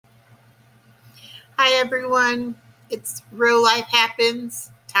Hi everyone, it's Real Life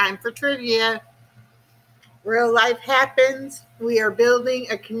Happens, time for trivia. Real Life Happens, we are building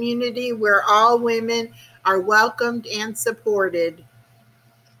a community where all women are welcomed and supported.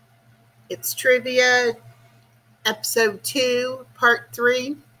 It's trivia, episode 2, part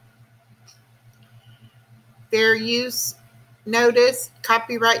 3. Fair use notice,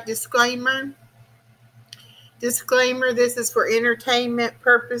 copyright disclaimer. Disclaimer, this is for entertainment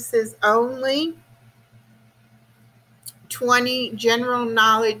purposes only. 20 general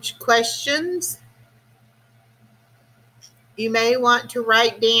knowledge questions. You may want to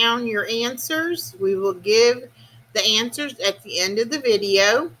write down your answers. We will give the answers at the end of the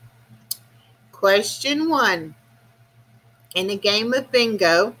video. Question 1. In a game of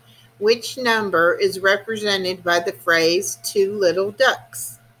bingo, which number is represented by the phrase two little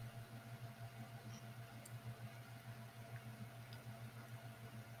ducks?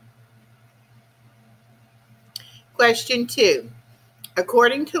 Question 2.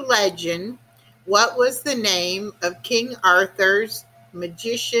 According to legend, what was the name of King Arthur's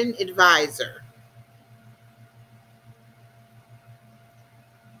magician advisor?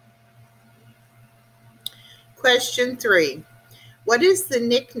 Question 3. What is the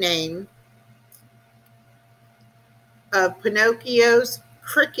nickname of Pinocchio's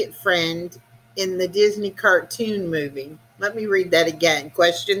cricket friend in the Disney cartoon movie? Let me read that again.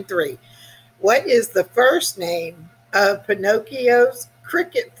 Question 3. What is the first name of Pinocchio's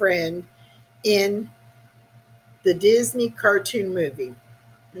cricket friend in the Disney cartoon movie?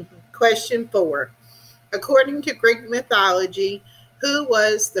 Question 4. According to Greek mythology, who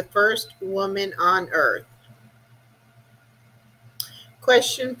was the first woman on Earth?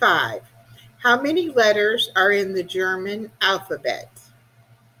 Question 5. How many letters are in the German alphabet?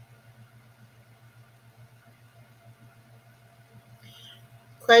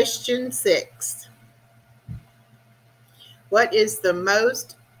 Question 6. What is the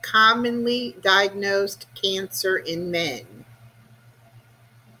most commonly diagnosed cancer in men?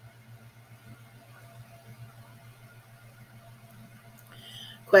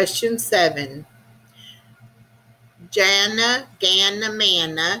 Question 7. Jana Gana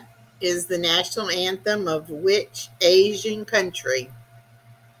Mana is the national anthem of which Asian country?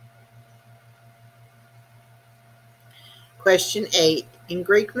 Question 8. In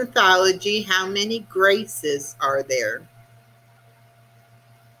Greek mythology, how many Graces are there?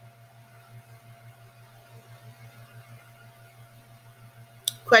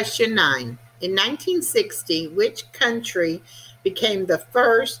 Question 9. In 1960, which country became the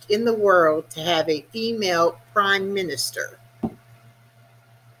first in the world to have a female prime minister?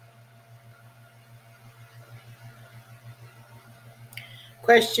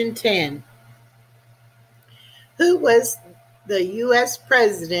 Question 10. Who was the U.S.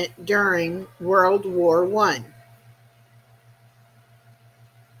 president during World War I?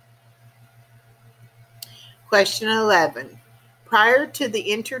 Question 11. Prior to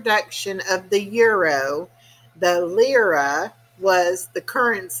the introduction of the euro, the lira was the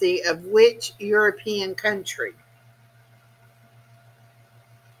currency of which European country?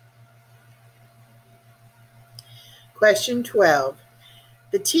 Question 12.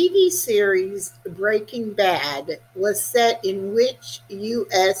 The TV series Breaking Bad was set in which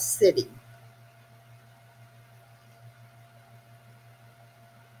U.S. city?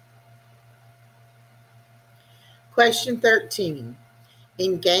 Question 13.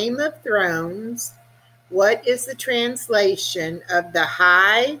 In Game of Thrones, what is the translation of the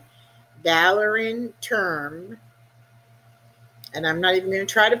High Valyrian term? And I'm not even going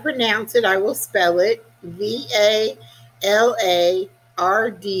to try to pronounce it. I will spell it.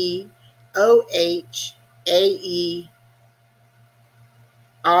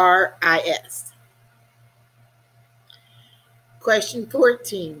 Valardrohaeris. Question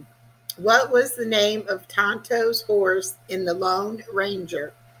 14. What was the name of Tonto's horse in The Lone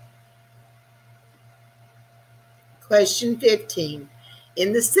Ranger? Question 15.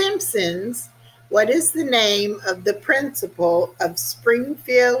 In The Simpsons, what is the name of the principal of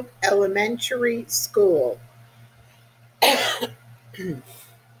Springfield Elementary School?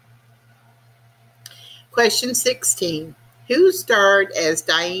 Question 16. Who starred as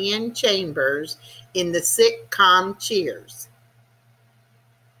Diane Chambers in the sitcom Cheers?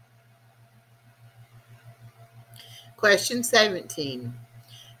 Question 17.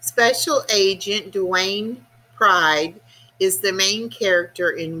 Special Agent Dwayne Pride is the main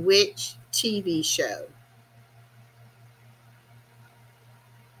character in which TV show?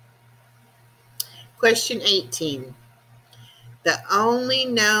 Question 18. The only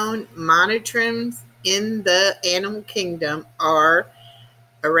known monotremes in the animal kingdom are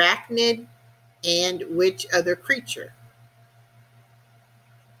arachnid, and which other creature?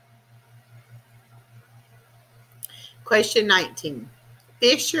 Question 19.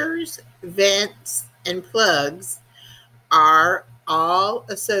 Fissures, vents, and plugs are all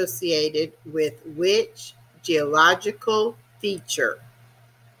associated with which geological feature?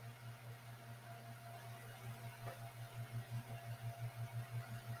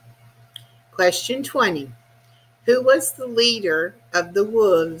 Question 20. Who was the leader of the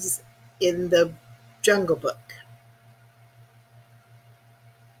wolves in the Jungle Book?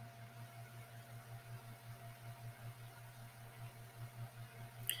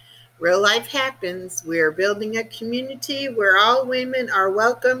 Real life happens. We are building a community where all women are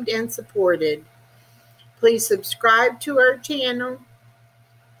welcomed and supported. Please subscribe to our channel.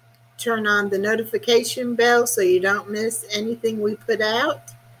 Turn on the notification bell so you don't miss anything we put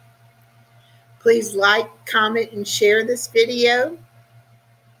out. Please like, comment, and share this video.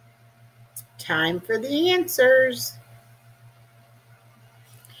 Time for the answers.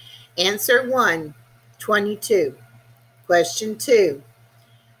 Answer 1, 22. Question 2,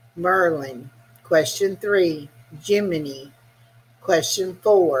 Merlin. Question 3, Jiminy. Question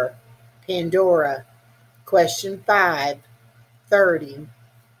 4, Pandora. Question 5, 30.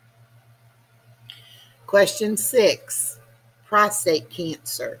 Question 6, prostate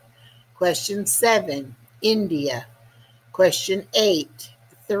cancer. Question 7, India. Question 8,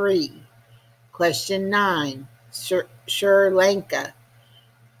 3. Question 9, Sri Lanka.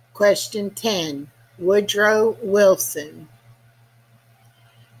 Question 10, Woodrow Wilson.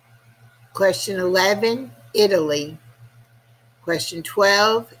 Question 11, Italy. Question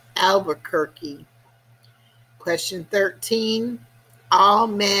 12, Albuquerque. Question 13, all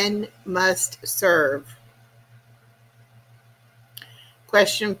men must serve.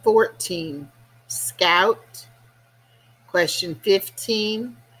 Question 14, Scout. Question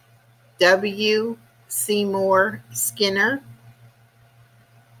 15, W. Seymour Skinner.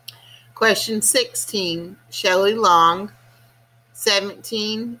 Question 16, Shelley Long.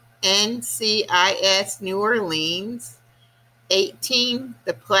 17, NCIS New Orleans. 18,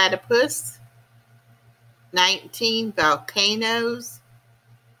 The Platypus. 19, Volcanoes.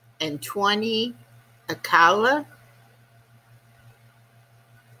 And 20, Akala.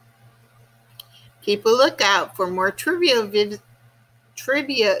 Keep a lookout for more trivia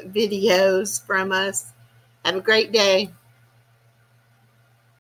videos from us. Have a great day.